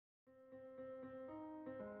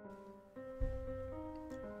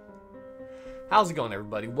How's it going,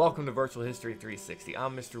 everybody? Welcome to Virtual History 360.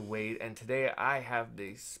 I'm Mr. Wade, and today I have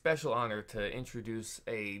the special honor to introduce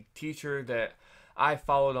a teacher that I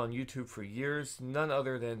followed on YouTube for years, none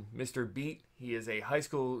other than Mr. Beat. He is a high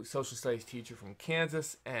school social studies teacher from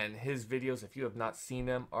Kansas, and his videos, if you have not seen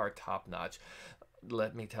them, are top notch.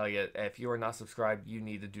 Let me tell you, if you are not subscribed, you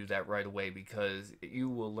need to do that right away because you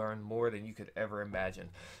will learn more than you could ever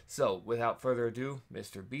imagine. So, without further ado,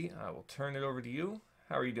 Mr. Beat, I will turn it over to you.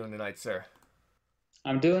 How are you doing tonight, sir?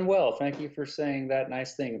 I'm doing well. Thank you for saying that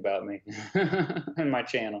nice thing about me and my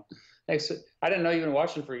channel. Thanks. I didn't know you've been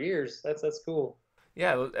watching for years. That's cool.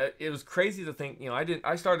 Yeah, it was crazy to think.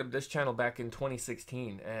 I started this channel back in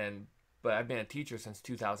 2016, but I've been a teacher since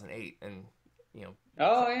 2008, and you know,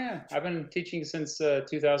 Oh yeah, I've been teaching since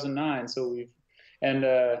 2009. And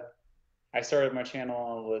I started my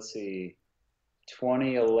channel. Let's see,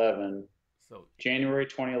 2011, so January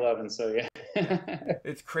 2011. So yeah, yeah.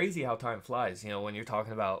 it's crazy how time flies. When you're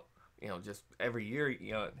talking about just every year.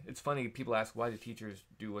 It's funny. People ask why do teachers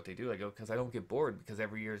do what they do. I go because I don't get bored because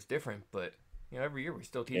every year is different. But every year we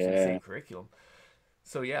still teaching the Yeah. same curriculum.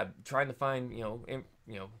 So yeah, trying to find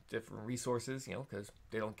different resources, because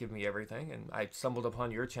they don't give me everything, and I stumbled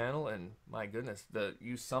upon your channel, and my goodness, the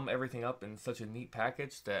you sum everything up in such a neat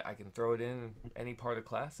package that I can throw it in any part of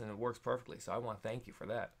class, and it works perfectly. So I want to thank you for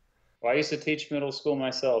that. Well, I used to teach middle school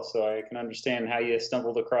myself, so I can understand how you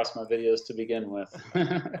stumbled across my videos to begin with.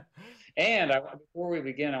 Before we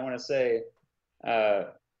begin, I want to say, uh,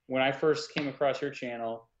 when I first came across your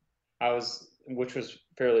channel, which was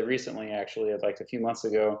fairly recently, actually, like a few months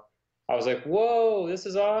ago. I was like, "Whoa, this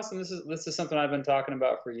is awesome! This is something I've been talking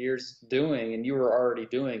about for years doing, and you were already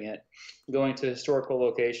doing it, going to historical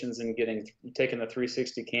locations and taking the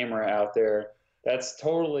 360 camera out there. That's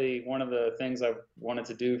totally one of the things I've wanted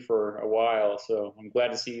to do for a while. So I'm glad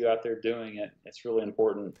to see you out there doing it. It's really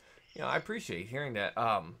important." I appreciate hearing that.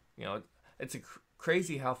 It's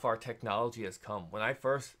crazy how far technology has come. When I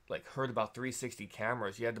first heard about 360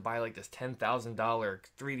 cameras, you had to buy this $10,000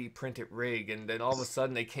 3D printed rig, and then all of a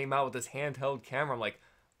sudden they came out with this handheld camera. I'm like,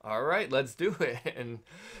 all right, let's do it. And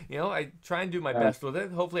I try and do my Uh, best with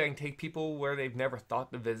it. Hopefully, I can take people where they've never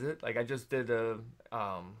thought to visit. Like I just did a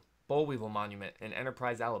boll weevil monument in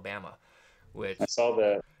Enterprise, Alabama, I which saw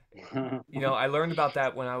that. I learned about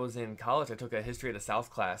that when I was in college. I took a history of the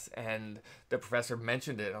South class, and the professor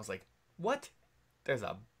mentioned it. And I was like, "What? There's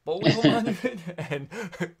a boll weevil monument?" And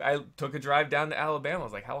I took a drive down to Alabama. I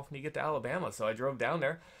was like, "How often do you get to Alabama?" So I drove down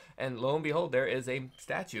there, and lo and behold, there is a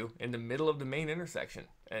statue in the middle of the main intersection.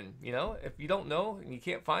 And if you don't know and you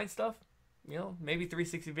can't find stuff, maybe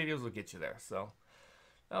 360 videos will get you there. So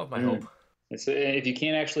that was my hope. Mm. If you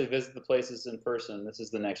can't actually visit the places in person, this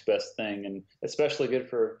is the next best thing, and especially good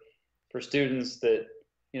for students that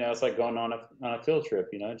it's like going on a field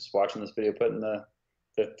trip. Just watching this video, putting the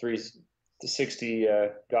 360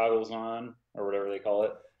 goggles on or whatever they call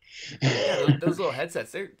it. Yeah, those little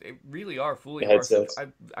headsets, they really are fully The immersive. headsets.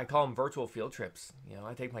 I call them virtual field trips.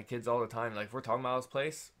 I take my kids all the time. Like, if we're talking about this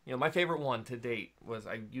place, my favorite one to date was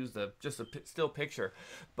I used just a still picture,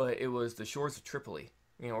 but it was the shores of Tripoli.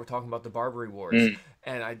 We're talking about the Barbary Wars. Mm.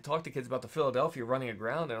 And I talked to kids about the Philadelphia running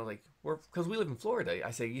aground, and I was like, because we live in Florida.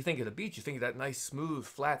 I say, you think of the beach, you think of that nice, smooth,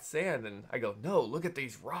 flat sand. And I go, no, look at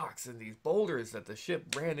these rocks and these boulders that the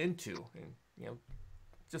ship ran into. And,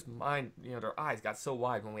 just mind, their eyes got so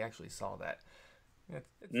wide when we actually saw that.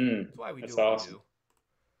 Mm. It's why we do That's what we awesome. do.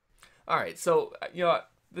 All right, so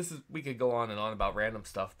this is we could go on and on about random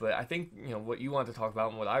stuff, but I think what you want to talk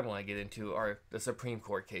about and what I want to get into are the Supreme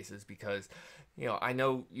Court cases because I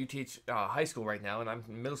know you teach high school right now and I'm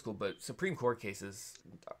in middle school, but Supreme Court cases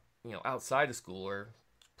outside of school are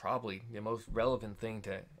probably the most relevant thing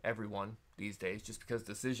to everyone these days just because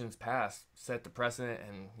decisions passed set the precedent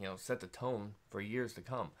and set the tone for years to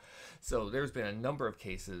come. So there's been a number of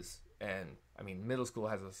cases, and I mean middle school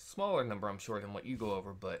has a smaller number I'm sure than what you go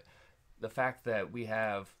over, but the fact that we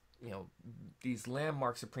have these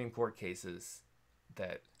landmark Supreme Court cases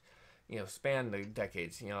that span the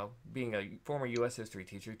decades. Being a former U.S. history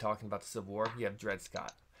teacher, talking about the Civil War, you have Dred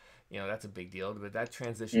Scott. That's a big deal, but that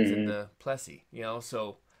transitions Hmm. into Plessy.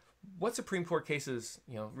 So what Supreme Court cases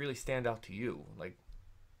really stand out to you? Like,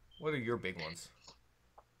 what are your big ones?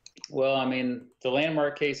 Well, I mean, the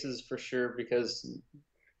landmark cases for sure because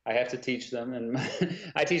I have to teach them, and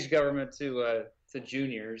I teach government to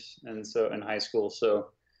juniors, and so in high school.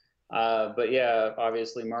 But yeah,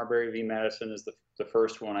 obviously Marbury v. Madison is the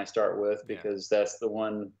first one I start with Yeah. because that's the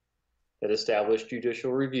one that established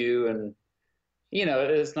judicial review, and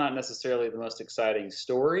it's not necessarily the most exciting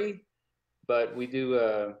story, but we do.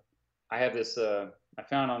 I have this. I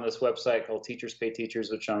found on this website called Teachers Pay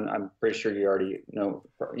Teachers, which I'm pretty sure you already know.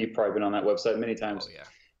 You've probably been on that website many Oh times. yeah.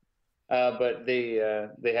 But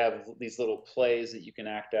they have these little plays that you can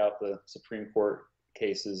act out the Supreme Court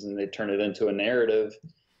cases, and they turn it into a narrative.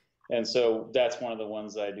 And so that's one of the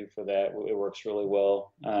ones I do for that. It works really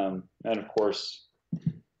well. And of course,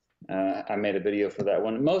 I made a video for that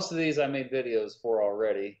one. Most of these I made videos for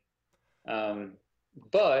already.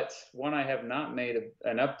 But one I have not made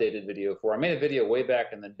an updated video for. I made a video way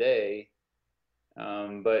back in the day,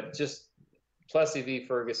 but just Plessy v.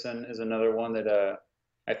 Ferguson is another one that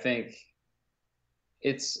I think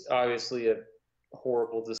it's obviously a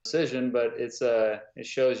horrible decision, but it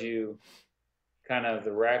shows you kind of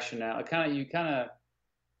the rationale. I think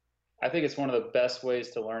it's one of the best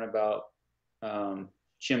ways to learn about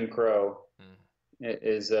Jim Crow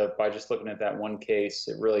is by just looking at that one case.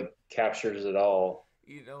 It really captures it all.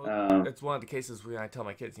 You know, it's one of the cases where I tell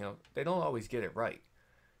my kids, they don't always get it right.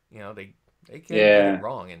 They can get it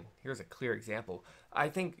wrong, and here's a clear example. I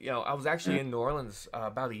think I was actually in New Orleans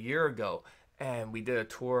about a year ago, and we did a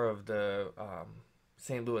tour of the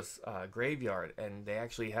St. Louis graveyard, and they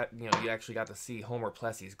actually had you actually got to see Homer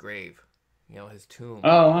Plessy's grave, his tomb.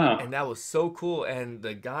 Oh wow! And that was so cool. And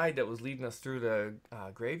the guide that was leading us through the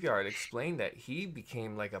graveyard explained that he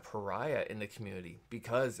became like a pariah in the community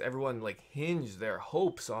because everyone like hinged their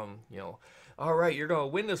hopes on all right, you're gonna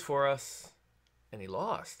win this for us, and he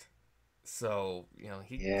lost. So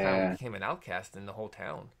he kind of became an outcast in the whole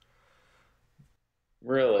town.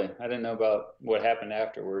 Really, I didn't know about what happened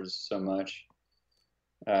afterwards so much.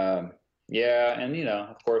 Yeah, and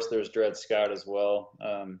of course, there's Dred Scott as well.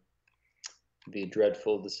 The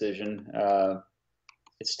dreadful decision.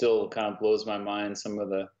 It still kind of blows my mind.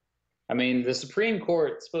 The Supreme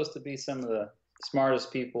Court is supposed to be some of the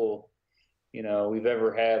smartest people we've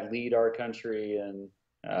ever had lead our country, and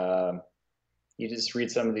you just read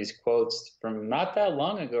some of these quotes from not that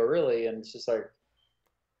long ago, really, and it's just like,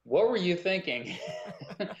 what were you thinking?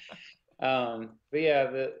 But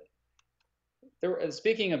yeah,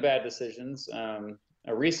 speaking of bad decisions,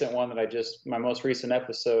 a recent one that my most recent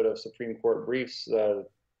episode of Supreme Court Briefs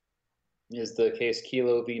is the case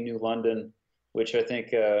Kelo v. New London, which I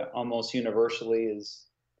think almost universally is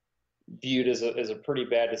viewed as a pretty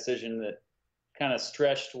bad decision that kind of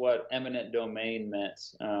stretched what eminent domain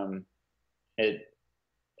meant. Are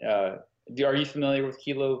you familiar with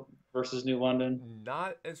Kelo versus New London?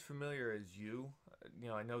 Not as familiar as you.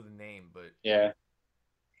 I know the name, but Yeah.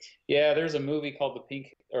 Yeah, there's a movie called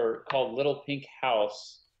Little Pink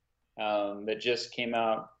House that just came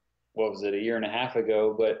out. What was it, a year and a half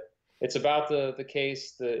ago? But it's about the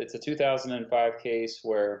case. It's a 2005 case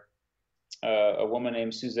where a woman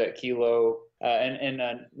named Suzette Kelo in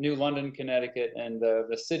New London, Connecticut, and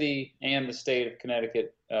the city and the state of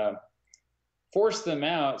Connecticut forced them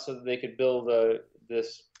out so that they could build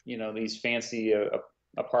these fancy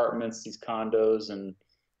apartments, these condos, and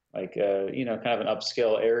like kind of an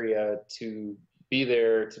upscale area to be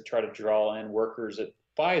there to try to draw in workers at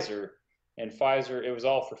Pfizer. And Pfizer, it was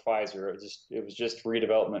all for Pfizer. It was just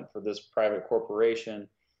redevelopment for this private corporation.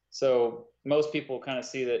 So most people kind of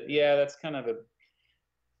see that, yeah, that's kind of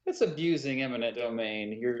it's abusing eminent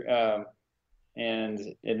domain.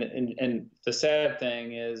 And the sad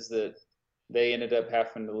thing is that they ended up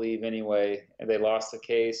having to leave anyway, and they lost the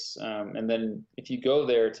case. And then if you go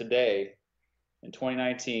there today, in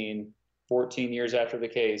 2019, 14 years after the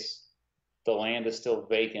case, the land is still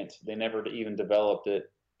vacant. They never even developed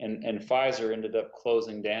it. And Pfizer ended up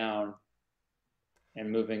closing down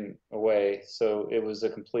and moving away. So it was a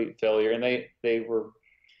complete failure. And they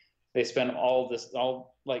spent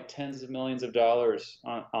all like tens of millions of dollars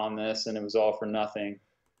on this, and it was all for nothing.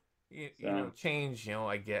 Change,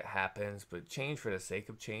 I get happens, but change for the sake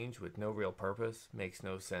of change with no real purpose makes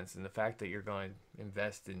no sense. And the fact that you're going to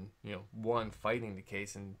invest in, one, fighting the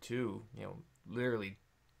case, and two, literally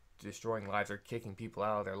destroying lives or kicking people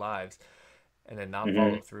out of their lives, and then not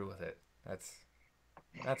follow through with it. That's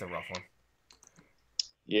a rough one.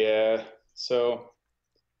 Yeah. So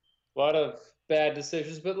a lot of bad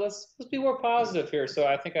decisions, but let's be more positive here. So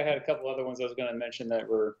I think I had a couple other ones I was going to mention that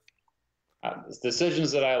were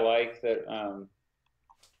decisions that I like that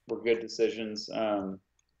were good decisions.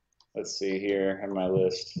 Let's see here on my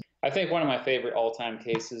list. I think one of my favorite all-time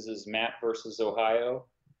cases is Matt versus Ohio.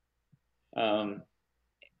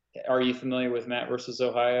 Are you familiar with Matt versus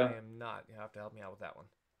Ohio? I am not. You have to help me out with that one.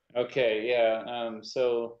 Okay, yeah.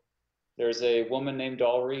 So there's a woman named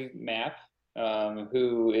Dalry Mapp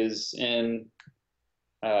who is in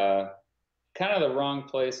kind of the wrong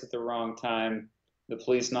place at the wrong time. The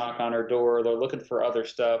police knock on her door. They're looking for other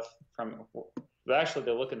stuff but actually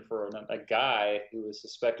they're looking for a guy who was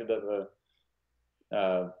suspected of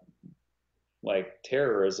a like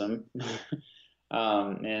terrorism,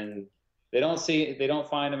 and they don't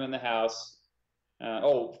find him in the house.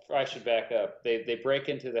 Oh, I should back up. They break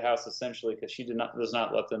into the house essentially because she does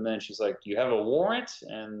not let them in. She's like, "Do you have a warrant?"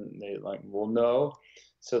 And they like, "Well, no."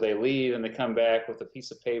 So they leave and they come back with a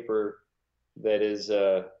piece of paper that is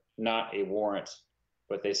not a warrant,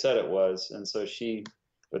 but they said it was. And so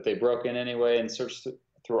but they broke in anyway and searched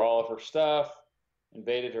through all of her stuff,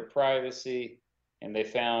 invaded her privacy, and they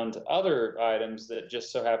found other items that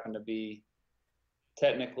just so happened to be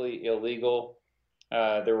technically illegal.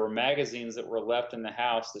 There were magazines that were left in the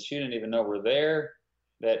house that she didn't even know were there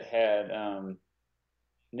that had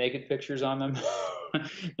naked pictures on them.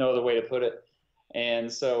 No other way to put it.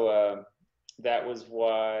 And so that was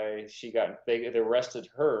why they arrested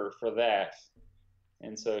her for that.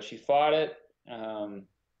 And so she fought it.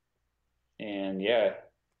 And yeah,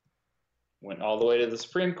 went all the way to the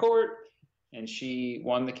Supreme Court, and she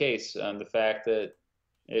won the case on the fact that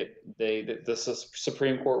the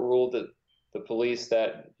Supreme Court ruled that the police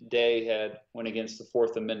that day went against the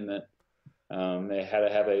Fourth Amendment. They had to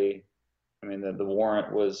have the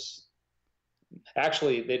warrant was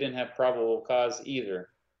actually, they didn't have probable cause either,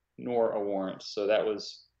 nor a warrant. So that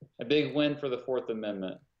was a big win for the Fourth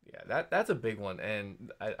Amendment. Yeah, that's a big one,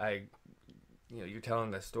 and I you're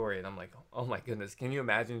telling this story, and I'm like, oh my goodness, can you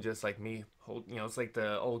imagine just like me it's like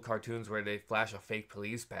the old cartoons where they flash a fake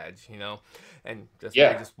police badge, and just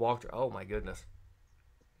they just walked. Oh my goodness,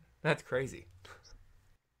 that's crazy.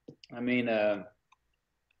 I mean,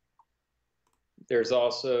 there's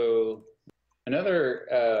also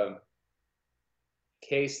another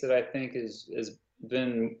case that I think has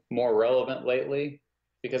been more relevant lately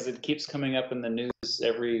because it keeps coming up in the news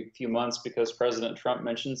every few months because President Trump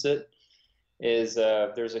mentions it. There's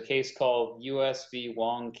a case called U.S. v.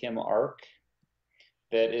 Wong Kim Ark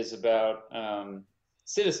that is about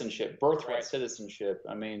citizenship, birthright citizenship.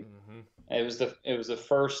 I mean, it was the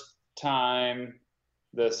first time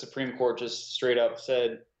the Supreme Court just straight up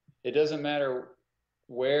said it doesn't matter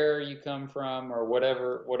where you come from or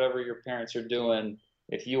whatever your parents are doing.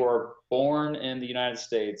 If you are born in the United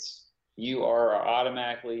States, you are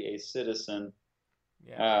automatically a citizen.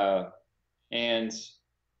 Yeah. And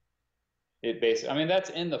it basically, I mean, that's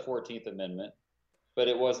in the 14th Amendment, but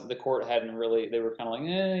it wasn't, the court hadn't really, they were kind of like,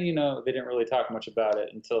 they didn't really talk much about it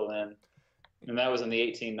until then. And that was in the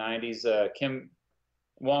 1890s.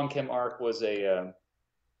 Wong Kim Ark was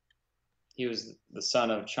he was the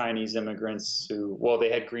son of Chinese immigrants they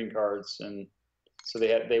had green cards. And so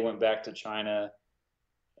they went back to China,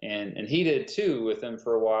 and he did too with them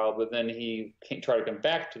for a while, but then he tried to come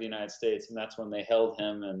back to the United States, and that's when they held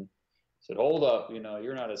him and said, hold up,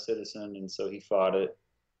 you're not a citizen. And so he fought it.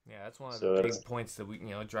 Yeah, that's one of the big points that we,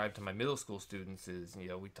 drive to my middle school students is,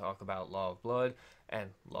 we talk about law of blood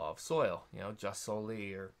and law of soil, jus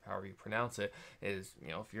soli, or however you pronounce it, is,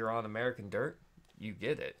 if you're on American dirt, you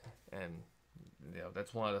get it. And,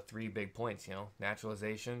 that's one of the 3 big points,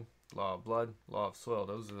 naturalization, law of blood, law of soil.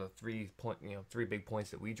 Those are the 3 big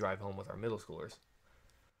points that we drive home with our middle schoolers.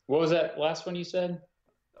 What was that last one you said?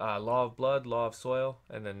 Law of blood, law of soil,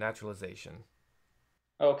 and then naturalization.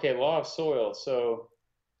 Okay, law of soil. So,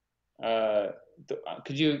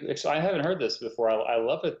 could you? I haven't heard this before. I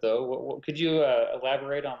love it though. Could you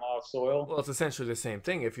elaborate on law of soil? Well, it's essentially the same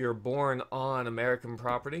thing. If you're born on American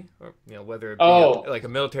property, or, whether it be like a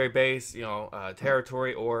military base,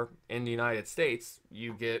 territory, or in the United States,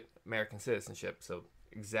 you get American citizenship. So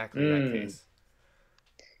exactly that case.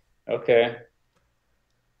 Okay.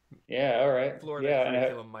 Yeah, all right. Florida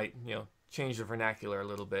curriculum might, change the vernacular a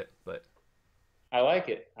little bit, but I like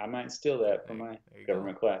it. I might steal that from my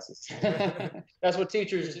government classes. That's what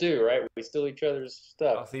teachers do, right? We steal each other's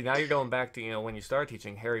stuff. Oh, see, now you're going back to, when you start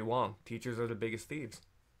teaching, Harry Wong. Teachers are the biggest thieves.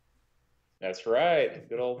 That's right.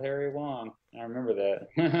 Good old Harry Wong. I remember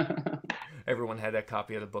that. Everyone had that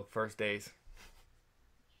copy of the book, First Days.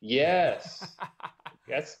 Yes.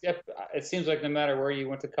 It seems like no matter where you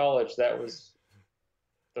went to college, that was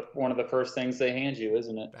one of the first things they hand you,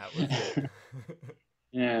 isn't it? That was it.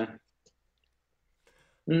 Yeah.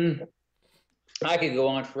 I could go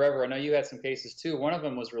on forever. I know you had some cases too. One of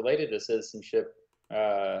them was related to citizenship.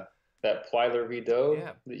 That Plyler v. Doe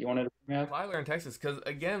that you wanted to bring up. Plyler in Texas, because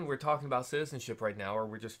again, we're talking about citizenship right now, or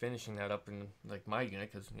we're just finishing that up in like my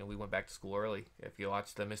unit, because we went back to school early. If you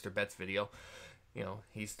watched the Mr. Betts video,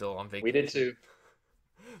 he's still on vacation. We did too.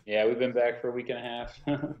 Yeah, we've been back for a week and a half.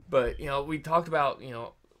 But we talked about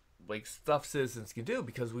like stuff citizens can do,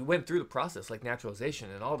 because we went through the process like naturalization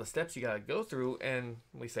and all the steps you got to go through, and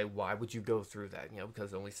we say, why would you go through that?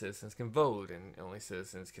 Because only citizens can vote and only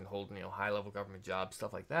citizens can hold high level government jobs,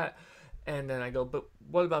 stuff like that. And then I go, but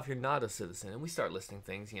what about if you're not a citizen? And we start listing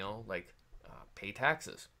things, like pay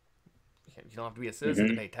taxes. You don't have to be a citizen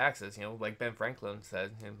to Hmm. pay taxes. Like Ben Franklin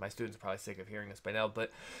said, and my students are probably sick of hearing this by now,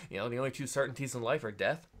 but the only two certainties in life are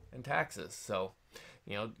death and taxes. So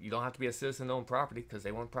you don't have to be a citizen to own property because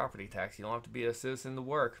they want property tax. You don't have to be a citizen to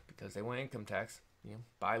work because they want income tax.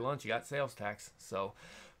 Buy lunch, you got sales tax. So,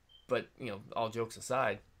 but all jokes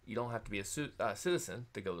aside, you don't have to be a citizen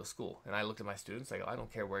to go to school. And I looked at my students. I go, I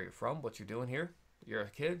don't care where you're from, what you're doing here. You're a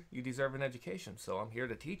kid. You deserve an education. So I'm here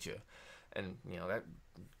to teach you. And that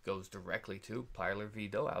goes directly to Plyler v.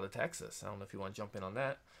 Doe out of Texas. I don't know if you want to jump in on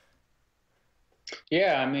that.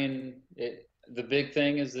 Yeah, I mean, the big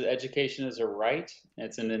thing is that education is a right.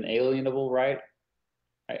 It's an inalienable right.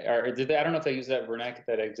 I don't know if they use that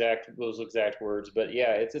vernacular, those exact words, but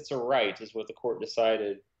yeah, it's a right is what the court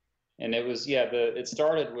decided, and it was yeah it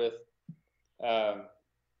started with I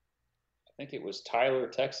think it was Tyler,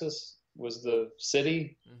 Texas, was the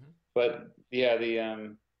city, Mm-hmm. but yeah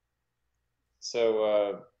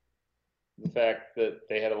so the fact that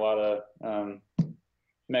they had a lot of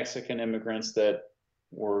Mexican immigrants that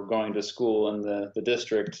were going to school in the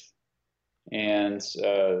district, and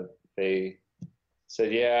they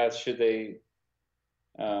said, yeah, should they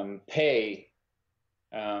pay?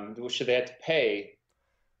 Should they have to pay?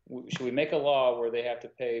 Should we make a law where they have to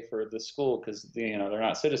pay for the school because they're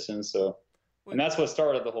not citizens? So, and that's what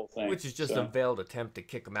started the whole thing. Which is just a So, veiled attempt to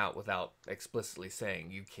kick them out without explicitly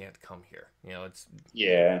saying you can't come here. It's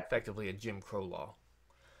yeah, effectively a Jim Crow law.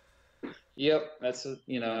 yep, which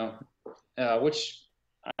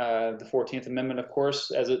the 14th Amendment, of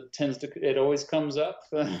course, as it always comes up,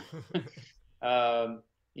 um,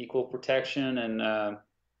 equal protection and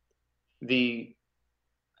the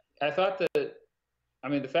I thought that I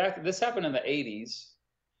mean the fact that this happened in the 80s,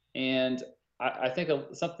 and I think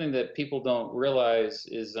something that people don't realize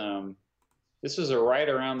is this was right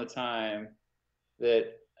around the time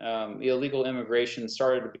that illegal immigration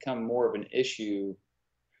started to become more of an issue.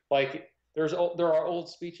 Like there are old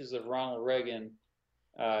speeches of Ronald Reagan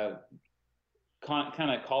uh,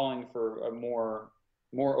 kind of calling for a more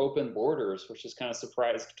open borders, which is kind of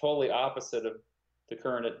surprised, totally opposite of the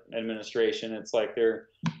current administration. It's like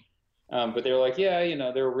but they're like,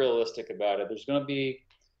 yeah, they're realistic about it.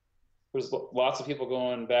 There's lots of people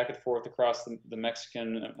going back and forth across the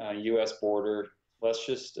Mexican U.S. border. Let's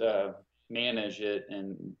just manage it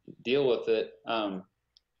and deal with it.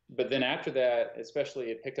 But then after that, especially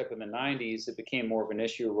it picked up in the 90s, it became more of an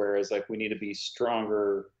issue, whereas like we need to be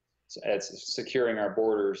stronger at securing our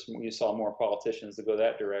borders. You saw more politicians that go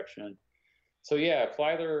that direction. So yeah,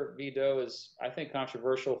 Plyler v. Doe is, I think,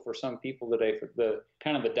 controversial for some people today, for the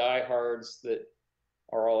kind of the diehards that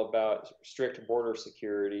are all about strict border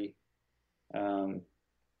security, um,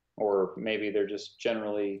 or maybe they're just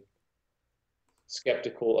generally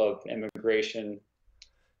skeptical of immigration.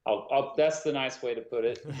 That's the nice way to put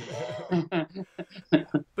it.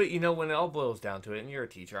 But when it all boils down to it, and you're a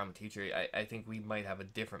teacher, I'm a teacher, I think we might have a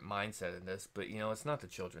different mindset in this, but it's not the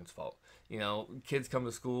children's fault. Kids come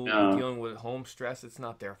to school No. dealing with home stress, it's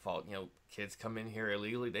not their fault. Kids come in here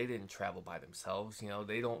illegally, they didn't travel by themselves.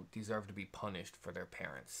 They don't deserve to be punished for their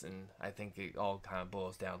parents. And I think it all kind of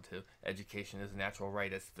boils down to education is a natural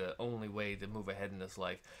right. It's the only way to move ahead in this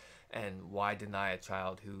life. And why deny a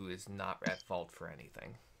child who is not at fault for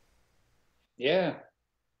anything? Yeah,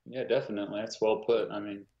 yeah, definitely. That's well put. I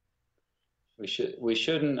mean, we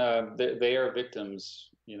shouldn't. They are victims.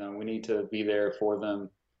 We need to be there for them.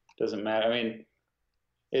 Doesn't matter. I mean,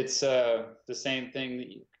 it's the same thing that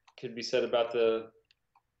could be said about the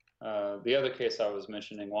other case I was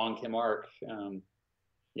mentioning, Wong Kim Ark.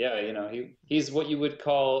 Yeah, he's what you would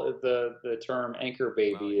call the term anchor Oh,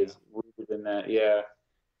 baby yeah. is rooted in that. Yeah,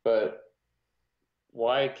 but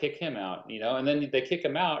why kick him out? And then they kick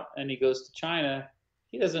him out, and he goes to China.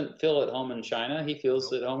 He doesn't feel at home in China. He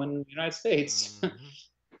feels Nope. at home in the United States. Hmm.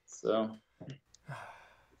 So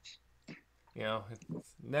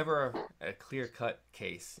It's never a clear cut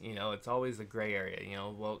case. It's always a gray area.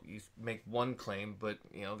 Well, you make one claim, but,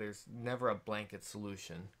 there's never a blanket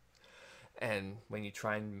solution. And when you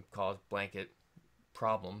try and cause blanket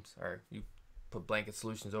problems, or you put blanket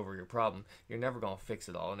solutions over your problem, you're never going to fix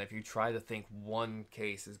it all. And if you try to think one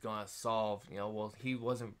case is going to solve, well, he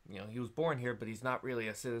wasn't, he was born here, but he's not really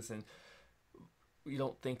a citizen, you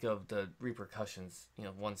don't think of the repercussions,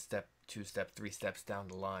 one step, two step, three steps down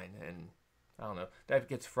the line. And I don't know. That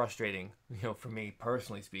gets frustrating, for me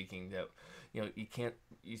personally speaking. That you can't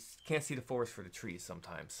see the forest for the trees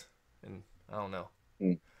sometimes, and I don't know.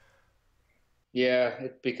 Mm. Yeah,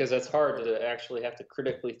 because that's hard to actually have to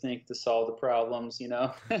critically think to solve the problems,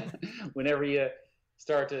 Whenever you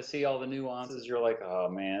start to see all the nuances, you're like, oh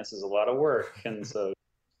man, this is a lot of work. And so,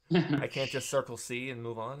 I can't just circle C and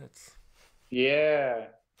move on. It's yeah.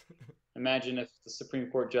 Imagine if the Supreme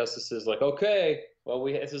Court justice is like, okay, well,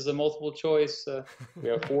 this is a multiple choice. We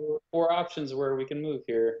have four options where we can move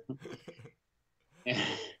here.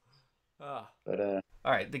 ah. But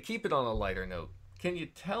All right. To keep it on a lighter note, can you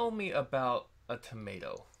tell me about a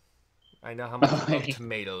tomato? I know how much you love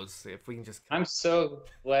tomatoes. If we can just. I'm so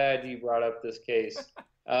glad you brought up this case.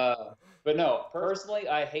 Uh, but no, personally,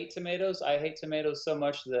 I hate tomatoes. I hate tomatoes so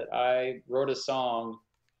much that I wrote a song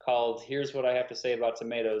called "Here's What I Have to Say About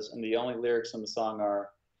Tomatoes," and the only lyrics in the song are,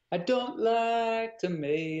 "I don't like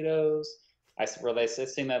tomatoes." Where they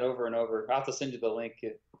sing that over and over. I'll have to send you the link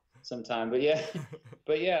sometime. But yeah,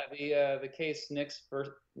 but yeah, the case Nix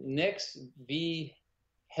v.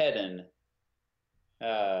 Hedden.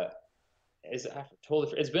 Uh, I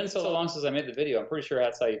totally. It's been so long since I made the video. I'm pretty sure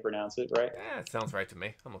that's how you pronounce it, right? Yeah, it sounds right to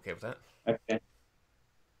me. I'm okay with that. Okay.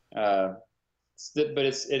 Uh, but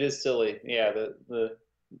it is silly. Yeah. The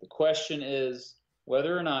question is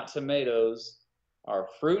whether or not tomatoes are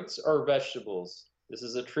fruits or vegetables. This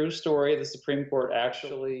is a true story. The Supreme Court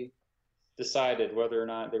actually decided whether or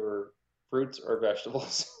not they were fruits or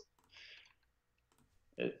vegetables.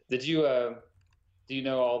 Did you? Do you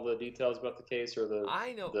know all the details about the case or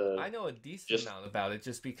I know a decent just amount about it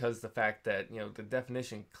just because the fact that the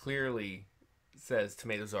definition clearly says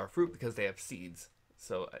tomatoes are fruit because they have seeds.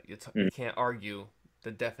 So you can't argue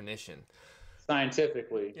the definition.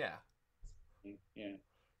 scientifically? Yeah, Yeah.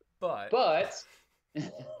 but But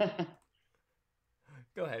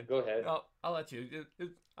go ahead. go ahead. I'll let you.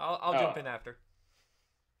 I'll Oh, jump in after.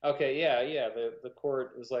 okay. Yeah, yeah. The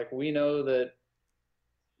court was like, we know that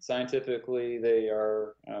scientifically they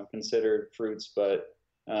are considered fruits, but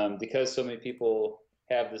because so many people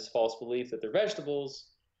have this false belief that they're vegetables,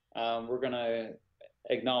 we're going to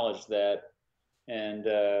acknowledge that. And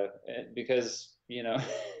because,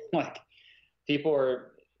 like people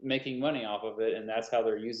are making money off of it, and that's how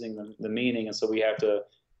they're using the meaning. And so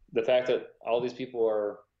the fact that all these people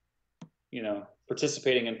are,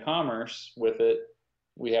 participating in commerce with it,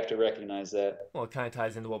 we have to recognize that. Well, it kind of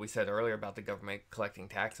ties into what we said earlier about the government collecting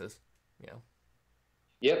taxes. You know.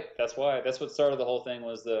 Yep, that's why. That's what started the whole thing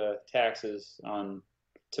was the taxes on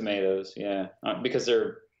tomatoes. Yeah, because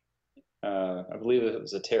I believe it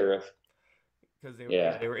was a tariff. Because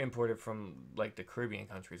Yeah, they were imported from like the Caribbean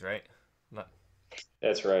countries, right? Not.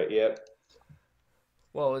 that's right. Yep.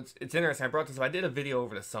 Well, it's interesting. I brought this up. I did a video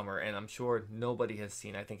over the summer, and I'm sure nobody has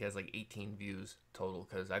seen. I think it has like 18 views total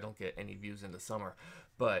because I don't get any views in the summer.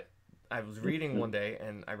 But I was reading one day,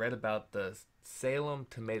 and I read about the Salem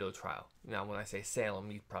tomato trial. Now, when I say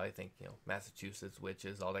Salem, you probably think Massachusetts,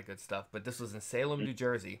 witches, all that good stuff. But this was in Salem, New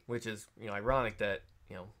Jersey, which is ironic that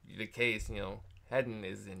the case Hedden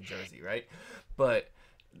is in Jersey, right? But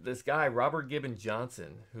this guy Robert Gibbon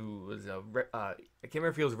Johnson, who was I can't remember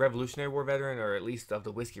if he was a Revolutionary War veteran or at least of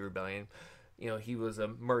the Whiskey Rebellion. He was a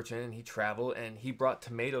merchant and he traveled and he brought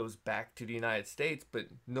tomatoes back to the United States, but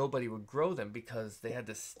nobody would grow them because they had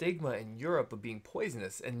the stigma in Europe of being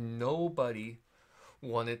poisonous, and nobody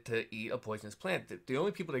wanted to eat a poisonous plant. The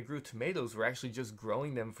only people that grew tomatoes were actually just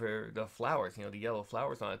growing them for the flowers, the yellow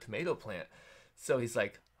flowers on a tomato plant. So he's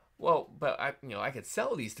like, well, but I could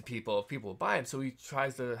sell these to people if people would buy them. So he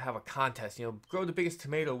tries to have a contest, grow the biggest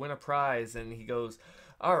tomato, win a prize. And he goes,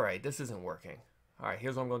 all right, this isn't working. All right,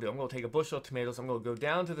 here's what I'm going to do. I'm going to take a bushel of tomatoes. I'm going to go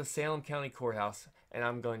down to the Salem County Courthouse and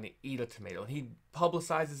I'm going to eat a tomato. And he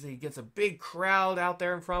publicizes it. He gets a big crowd out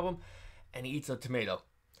there in front of him and he eats a tomato.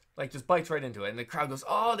 Like, just bites right into it. And the crowd goes,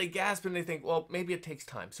 oh, they gasp and they think, well, maybe it takes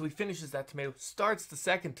time. So he finishes that tomato, starts the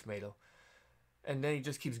second tomato. And then he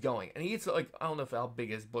just keeps going, and he eats like I don't know how big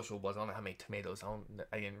his bushel was. I don't know how many tomatoes.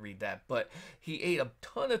 I didn't read that, but he ate a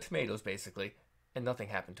ton of tomatoes basically, and nothing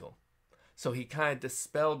happened to him. So he kind of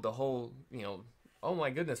dispelled the whole, oh my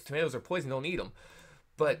goodness, tomatoes are poison, don't eat them.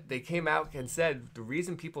 But they came out and said the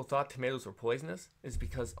reason people thought tomatoes were poisonous is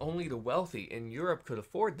because only the wealthy in Europe could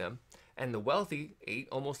afford them, and the wealthy ate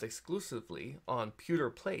almost exclusively on pewter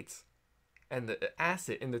plates, and the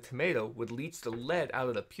acid in the tomato would leach the lead out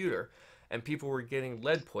of the pewter. And people were getting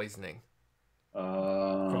lead poisoning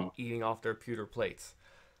from eating off their pewter plates.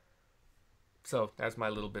 So that's my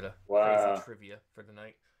little bit of crazy trivia for the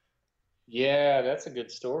night. Yeah, that's a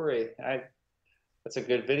good story. That's a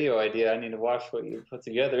good video idea. I need to watch what you put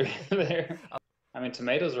together there. I mean,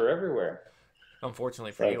 tomatoes are everywhere.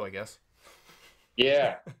 Unfortunately for Like, you, I guess.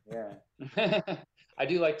 yeah, yeah. I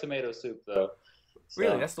do like tomato soup though,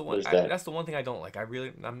 Really, so there's that. that's the one thing I don't like.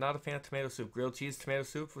 I'm not a fan of tomato soup. Grilled cheese tomato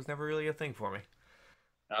soup was never really a thing for me.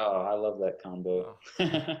 Oh, I love that combo. Oh.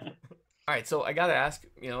 All right, so I gotta ask,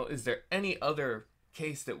 is there any other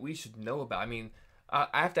case that we should know about? I mean, I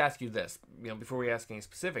have to ask you this, before we ask any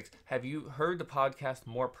specifics. Have you heard the podcast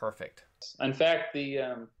More Perfect? In fact,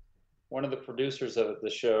 the one of the producers of the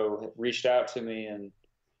show reached out to me and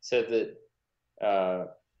said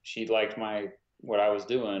that she liked my what I was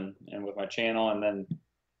doing and with my channel, and then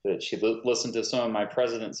that she listened to some of my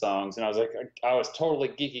president songs, and I was like, I was totally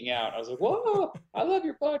geeking out. I was like, "Whoa, I love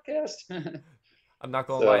your podcast!" I'm not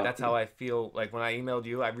gonna lie, So, that's how I feel. Like when I emailed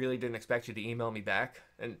you, I really didn't expect you to email me back,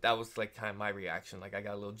 and that was like kind of my reaction. Like I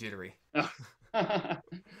got a little jittery. well,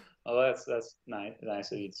 that's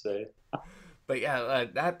nice of you to say. But yeah,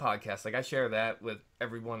 that podcast, like I share that with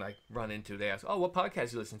everyone I run into. They ask, "Oh, what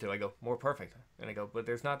podcast you listen to?" I go, "More Perfect," and I go, "But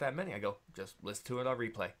there's not that many." I go, "Just listen to it on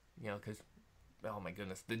replay," because oh my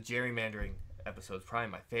goodness, the gerrymandering episode's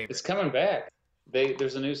probably my favorite. It's coming back.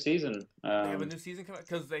 There's a new season. They have a new season coming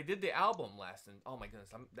because they did the album last, and oh my goodness,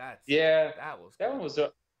 Yeah, that was that good. one was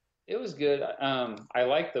it was good. I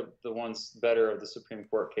like the ones better of the Supreme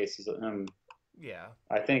Court cases. Yeah,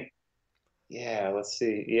 I think. Yeah, let's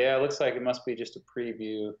see. Yeah, it looks like it must be just a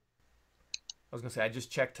preview. I was gonna say I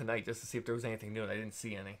just checked tonight just to see if there was anything new, and I didn't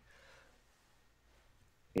see any.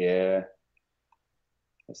 Yeah,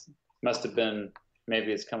 it must have been.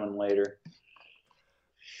 Maybe it's coming later.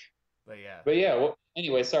 But yeah, But yeah. Well,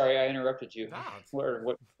 anyway, sorry I interrupted you. no, it's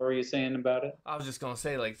What were you saying about it? I was just gonna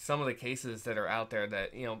say like some of the cases that are out there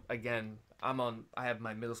that again I have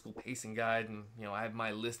my middle school pacing guide and I have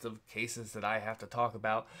my list of cases that I have to talk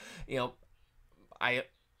about. You know I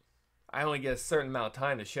I only get a certain amount of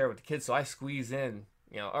time to share with the kids, so I squeeze in.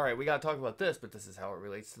 All right, we gotta talk about this, but this is how it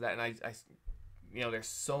relates to that, and there's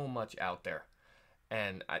so much out there,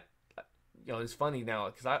 and it's funny now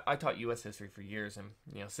because I taught U.S. history for years, and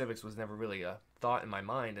civics was never really a thought in my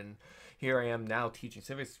mind, and here I am now teaching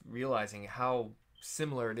civics, realizing how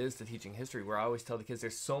similar it is to teaching history. Where I always tell the kids,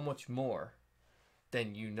 there's so much more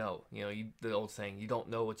than you know. The old saying, you don't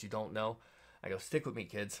know what you don't know. I go, stick with me,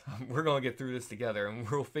 kids. We're gonna get through this together, and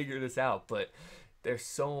we'll figure this out. But there's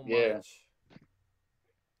so Yeah, much.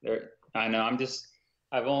 I know.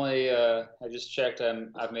 I've only I just checked.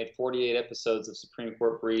 I've made 48 episodes of Supreme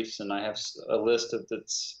Court briefs, and I have a list of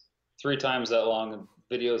that's 3 times that long of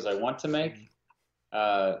videos I want to make.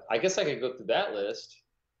 I guess I could go through that list,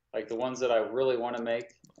 like the ones that I really want to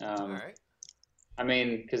make. All right. I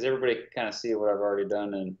mean, because everybody can kind of see what I've already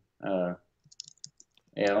done, and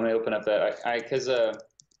yeah, let me open up that. Because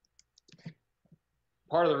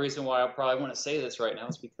part of the reason why I probably want to say this right now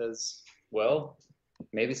is because, well,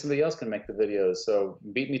 maybe somebody else can make the videos. So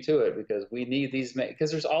beat me to it because we need these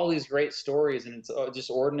because there's all these great stories and it's just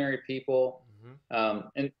ordinary people.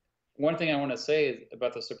 And one thing I want to say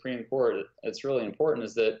about the Supreme Court, it's really important,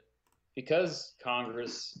 is that because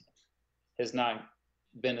Congress has not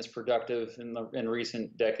been as productive in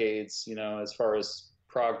recent decades, as far as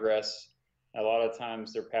progress, a lot of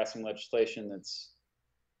times they're passing legislation that's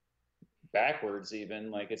backwards,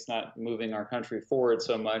 even like it's not moving our country forward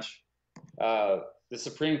so much. The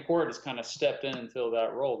Supreme Court has kind of stepped in and filled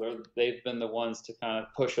that role. They've been the ones to kind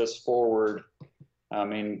of push us forward. I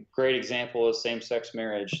mean, great example is same-sex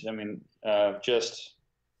marriage. I mean, just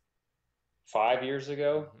 5 years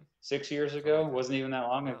ago, 6 years ago, wasn't even that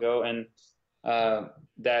long ago, and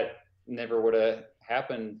that never would have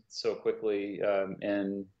happened so quickly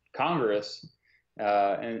in Congress.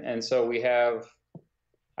 And so we have.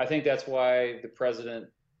 I think that's why the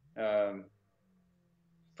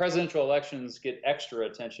presidential elections get extra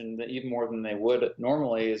attention, even more than they would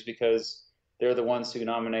normally, is because they're the ones who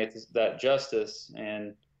nominate that justice.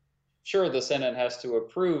 And sure, the Senate has to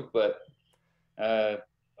approve, but a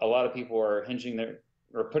lot of people are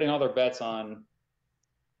putting all their bets on,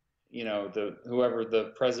 whoever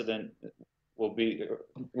the president will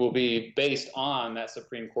be based on that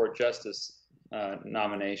Supreme Court justice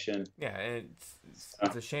nomination. Yeah, and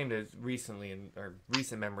it's a shame that recently, in or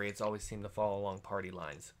recent memory, it's always seemed to follow along party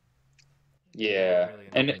lines. Yeah, Really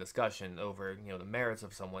an open discussion over the merits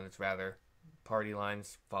of someone. It's rather party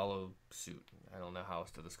lines follow suit. I don't know how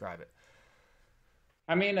else to describe it.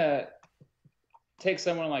 I mean, take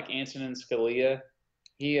someone like Antonin Scalia.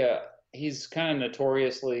 He's kind of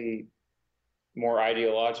notoriously more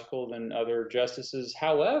ideological than other justices.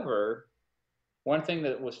 However, one thing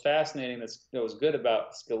that was fascinating that was good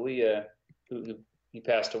about Scalia, who he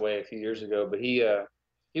passed away a few years ago, but he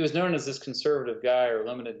was known as this conservative guy or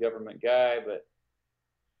limited government guy, but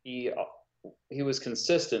he he was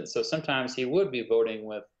consistent. So sometimes he would be voting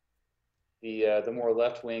with the more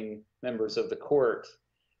left wing members of the court,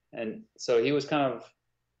 and so he was kind of,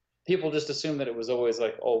 people just assumed that it was always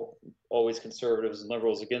like, oh, always conservatives and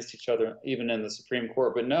liberals against each other, even in the Supreme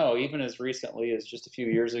Court. But no, even as recently as just a few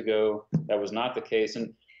years ago, that was not the case.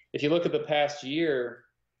 And if you look at the past year,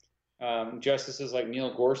 justices like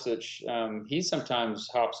Neil Gorsuch, he sometimes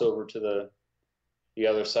hops over to the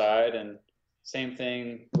other side, and same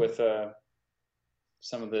thing with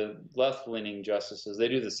some of the left-leaning justices. They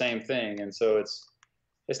do the same thing, and so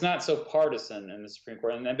it's not so partisan in the Supreme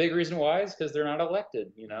Court. And the big reason why is because they're not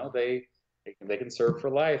elected. You know, they can serve for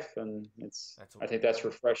life, and I think that's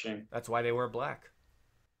refreshing. That's why they wear black.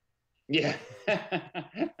 Yeah,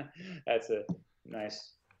 that's a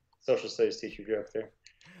nice social studies teacher joke there.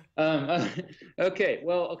 Okay,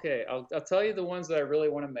 well, okay, I'll tell you the ones that I really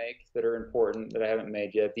want to make that are important that I haven't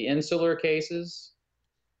made yet. The insular cases,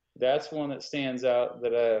 that's one that stands out.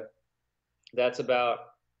 That's about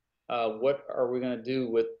what are we going to do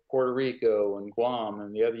with Puerto Rico and Guam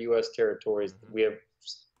and the other U.S. territories? We have,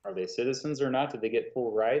 are they citizens or not? Did they get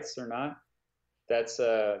full rights or not? That's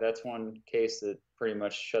one case that pretty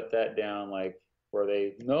much shut that down. Like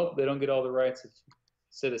where nope, they don't get all the rights of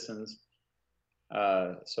citizens.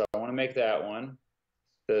 So I want to make that one.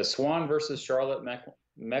 The Swan versus Charlotte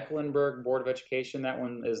Mecklenburg Board of Education. That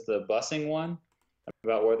one is the busing one,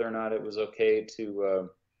 about whether or not it was okay to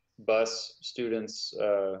bus students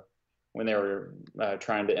when they were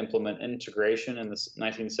trying to implement integration in the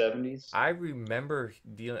 1970s. I remember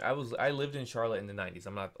I lived in Charlotte in the 90s.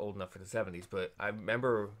 I'm not old enough for the 70s, but I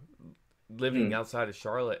remember living outside of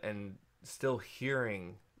Charlotte and still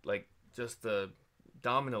hearing like just the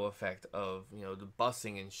domino effect of, you know, the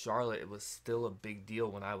busing in Charlotte. It was still a big deal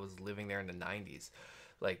when I was living there in the 90s.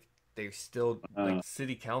 Like they still like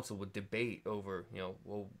city council would debate over, you know,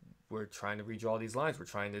 well, we're trying to redraw these lines, we're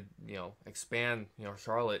trying to, you know, expand, you know,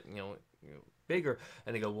 Charlotte, you know, bigger,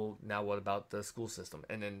 and they go, well, now what about the school system?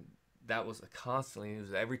 And then that was constantly, it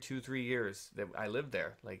was every 2-3 years that I lived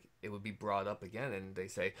there, like it would be brought up again, and they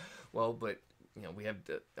say, well, but you know, we have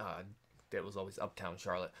the that was always uptown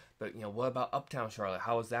Charlotte, but you know, what about uptown Charlotte?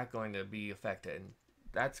 How is that going to be affected? And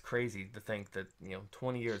that's crazy to think that, you know,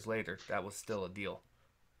 20 years later that was still a deal.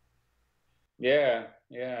 Yeah,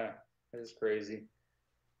 yeah, it is crazy.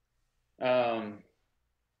 Okay,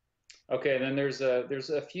 then there's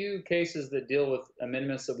a few cases that deal with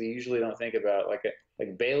amendments that we usually don't think about, like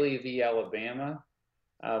Bailey v. Alabama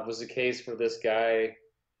was a case where this guy,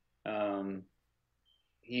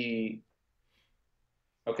 he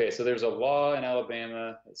okay, so there's a law in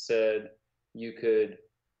Alabama that said you could,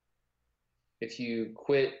 if you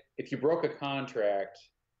broke a contract,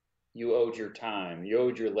 you owed your time, you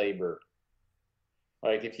owed your labor.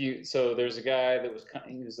 Like so there's a guy that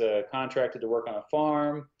he was contracted to work on a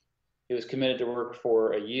farm. He was committed to work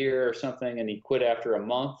for a year or something, and he quit after a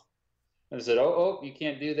month. And said, "Oh, you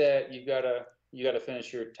can't do that. You gotta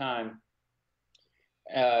finish your time."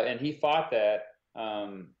 And he fought that,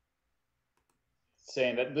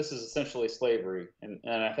 saying that this is essentially slavery. And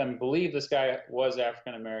I believe this guy was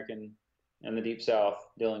African American in the Deep South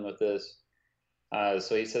dealing with this.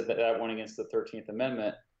 So he said that went against the 13th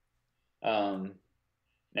Amendment.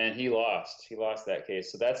 And he lost. He lost that case.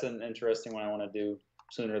 So that's an interesting one I want to do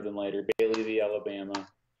sooner than later. Bailey v. Alabama.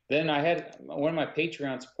 Then I had one of my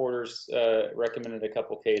Patreon supporters recommended a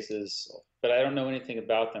couple cases, but I don't know anything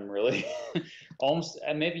about them really.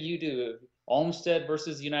 And maybe you do. Olmstead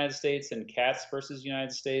versus United States and Katz versus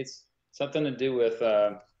United States. Something to do with,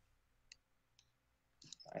 I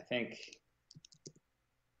think,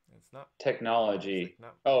 it's not technology. It's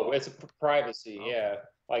not, oh, it's privacy. okay. Yeah,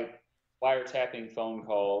 like wiretapping phone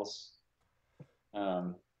calls.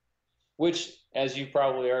 Which, as you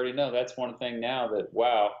probably already know, that's one thing now that,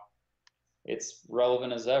 wow, it's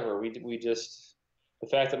relevant as ever. We just, the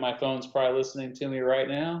fact that my phone's probably listening to me right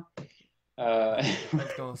now. I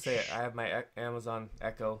was gonna say it. I have my Amazon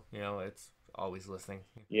Echo. You know, it's always listening.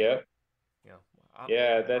 Yep. You know,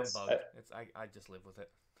 Yeah, I'm bugged. I just live with it.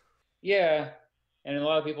 Yeah, and a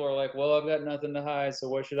lot of people are like, "Well, I've got nothing to hide, so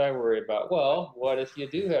what should I worry about?" Well, what if you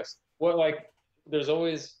do have? What like? There's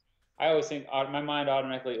always. I always think my mind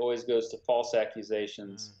automatically always goes to false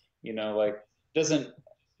accusations. You know, like doesn't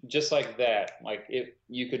just like that. Like if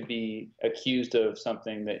you could be accused of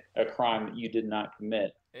something a crime that you did not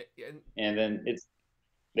commit, and then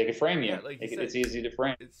they could frame you. Yeah, like you said, it's easy to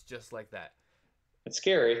frame. It's just like that. It's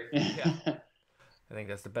scary. Yeah, I think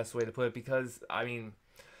that's the best way to put it, because I mean,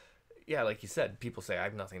 yeah, like you said, people say I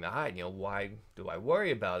have nothing to hide. You know, why do I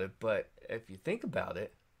worry about it? But if you think about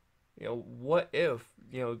it, you know, what if,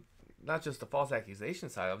 you know, not just the false accusation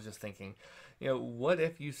side. I was just thinking, what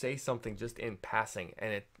if you say something just in passing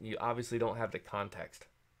and you obviously don't have the context?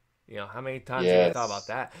 How many times have you thought about Yes.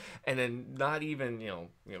 that? And then not even,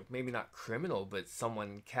 maybe not criminal, but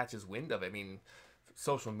someone catches wind of it. I mean,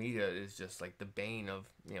 social media is just like the bane of,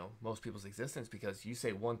 most people's existence, because you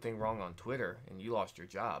say one thing wrong on Twitter and you lost your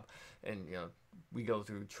job. And, we go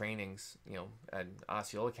through trainings, at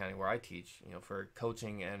Osceola County where I teach, for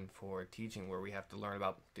coaching and for teaching, where we have to learn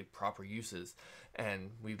about the proper uses.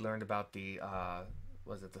 And we learned about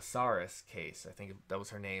was it the Saris case? I think that was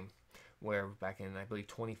her name, where back in, I believe,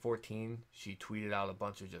 2014, she tweeted out a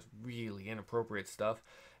bunch of just really inappropriate stuff,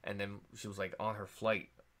 and then she was like on her flight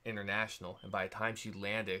international, and by the time she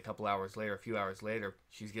landed a few hours later,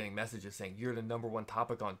 she's getting messages saying you're the number one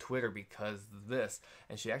topic on Twitter because of this,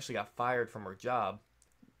 and she actually got fired from her job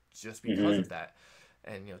just because Hmm. of that.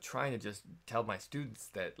 And trying to just tell my students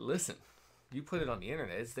that, listen, you put it on the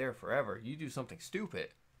internet, it's there forever. You do something stupid,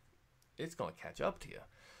 it's going to catch up to you.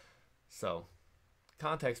 So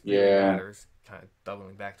context really Yeah. matters. Kind of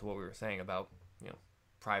doubling back to what we were saying about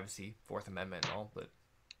privacy, Fourth Amendment, and all. But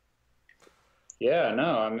Yeah.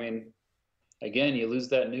 No, I mean, again, you lose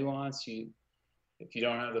that nuance. If you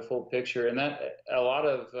don't have the full picture, and that a lot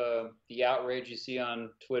of the outrage you see on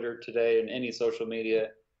Twitter today and any social media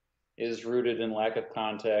is rooted in lack of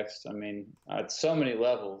context. I mean, at so many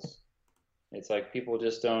levels, it's like people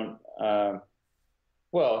just don't.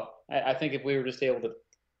 Well, I think if we were just able to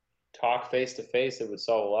talk face to face, it would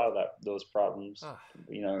solve a lot of those problems. ah,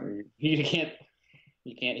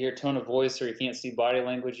 You can't hear tone of voice, or you can't see body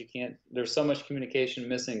language. You can't. There's so much communication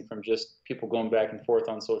missing from just people going back and forth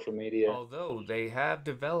on social media. although they have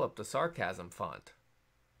developed a sarcasm font.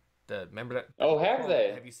 Remember that? Oh, have Well,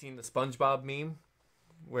 they? have you seen the SpongeBob meme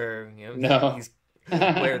where No. he's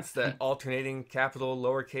where it's the alternating capital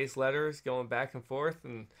lowercase letters going back and forth,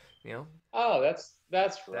 and you know Oh, that's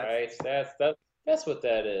that's right. That's what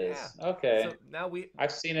that yeah. is. Okay. So now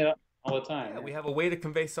I've seen it all the time. yeah, Yeah. we have a way to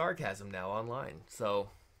convey sarcasm now online. So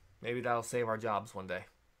maybe that'll save our jobs one day.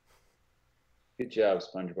 Good job,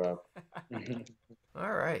 SpongeBob.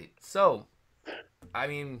 All right. So I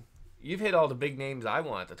mean, you've hit all the big names I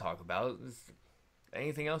wanted to talk about. Is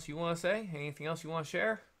anything else you want to say? Anything else you want to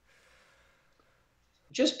share?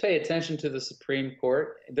 Just pay attention to the Supreme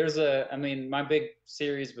Court. I mean, my big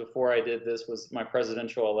series before I did this was my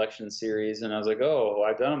presidential election series, and I was like, oh,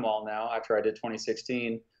 I've done them all now after I did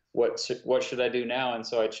 2016. What should I do now? And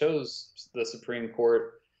so I chose the Supreme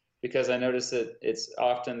Court because I noticed that it's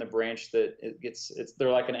often the branch that they're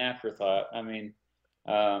like an afterthought. I mean,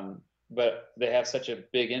 um, but they have such a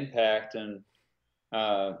big impact, and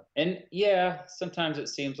yeah, sometimes it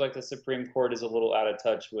seems like the Supreme Court is a little out of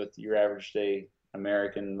touch with your average day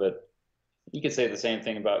American, but you could say the same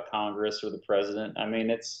thing about Congress or the president. I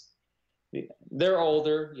mean, they're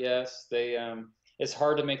older, yes. It's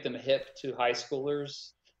hard to make them hip to high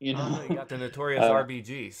schoolers, you Oh no, you know. got the notorious Uh,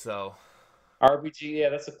 RBG. So RBG, yeah,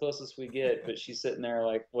 that's the closest we get, but she's sitting there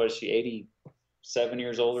like, what is she, 87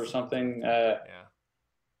 years old or something like something? that. Yeah.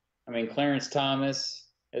 I mean, Clarence Thomas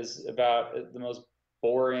is about the most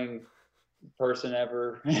boring person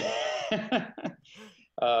ever.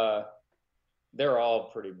 uh, they're all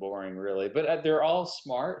pretty boring, really, but they're all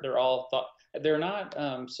smart. They're all thought. They're not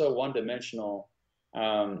so one-dimensional.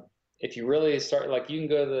 Um, if you really start, like, you can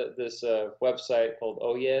go to this website called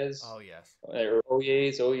Oyez, Oh yes. or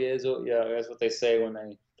Oyez, oh, yeah, that's what they say when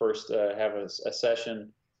they first have a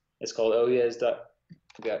session. It's called oyez.org,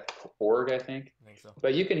 I think. I think so.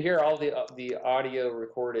 But you can hear all the audio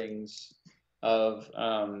recordings of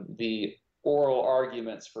the oral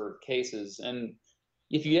arguments for cases. And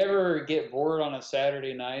if you ever get bored on a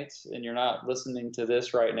Saturday night and you're not listening to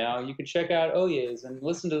this right now, you can check out Oyez and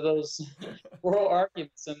listen to those oral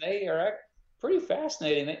arguments, and they are pretty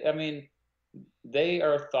fascinating. I mean, they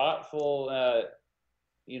are thoughtful,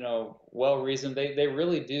 well reasoned. They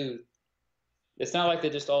really do. It's not like they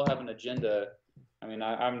just all have an agenda. I mean,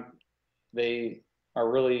 they are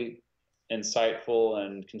really insightful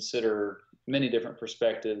and consider many different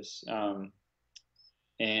perspectives. And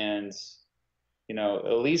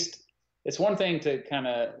at least it's one thing to kind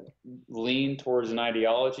of lean towards an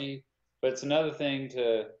ideology, but it's another thing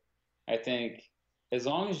to, I think, as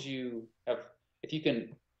long as if you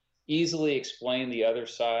can easily explain the other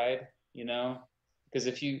side, because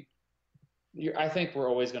I think we're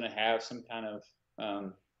always going to have some kind of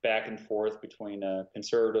back and forth between a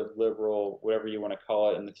conservative, liberal, whatever you want to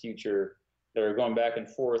call it, in the future, that are going back and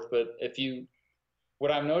forth. But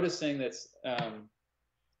what I'm noticing that's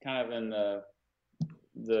kind of in the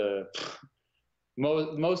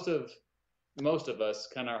most of most of us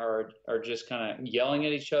kind of are just kind of yelling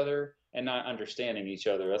at each other and not understanding each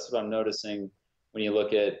other. That's what I'm noticing when you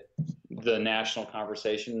look at the national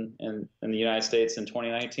conversation in the United States in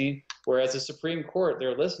 2019. Whereas the Supreme Court,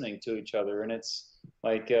 they're listening to each other, and it's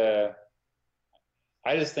like I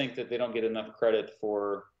just think that they don't get enough credit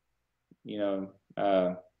for you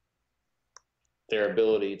know their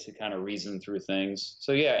ability to kind of reason through things.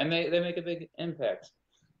 So yeah, and they make a big impact.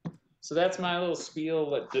 So that's my little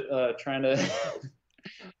spiel, trying to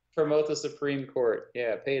promote the Supreme Court.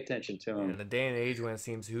 Yeah, pay attention to Yeah, in them. the day and age when it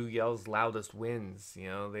seems who yells loudest wins, you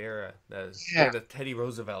know, Yeah, they're the Teddy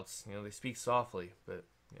Roosevelts. You know, they speak softly, but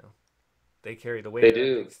you know, they carry the weight they of that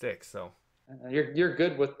do. big stick. So, You're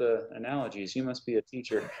good with the analogies. You must be a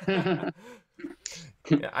teacher. yeah,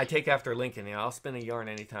 I take after Lincoln. You know, I'll spin a yarn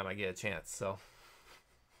anytime I get a chance. So,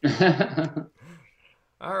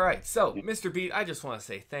 all right. So, Mr. Beat, I just want to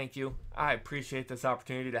say thank you. I appreciate this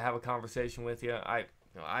opportunity to have a conversation with you.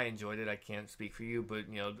 I enjoyed it. I can't speak for you, but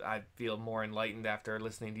you know, I feel more enlightened after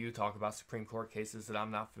listening to you talk about Supreme Court cases that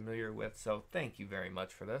I'm not familiar with. So, thank you very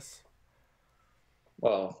much for this.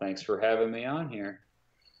 Well, thanks for having me on here.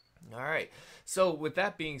 All right. So, with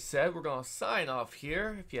that being said, we're going to sign off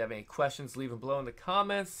here. If you have any questions, leave them below in the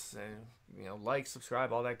comments. And, you know, like,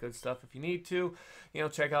 subscribe, all that good stuff if you need to. You know,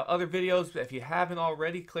 check out other videos. If you haven't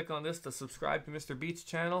already, click on this to subscribe to Mr. Beat's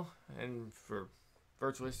channel. And for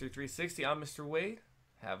Virtual History 360, I'm Mr. Wade.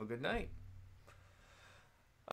 Have a good night.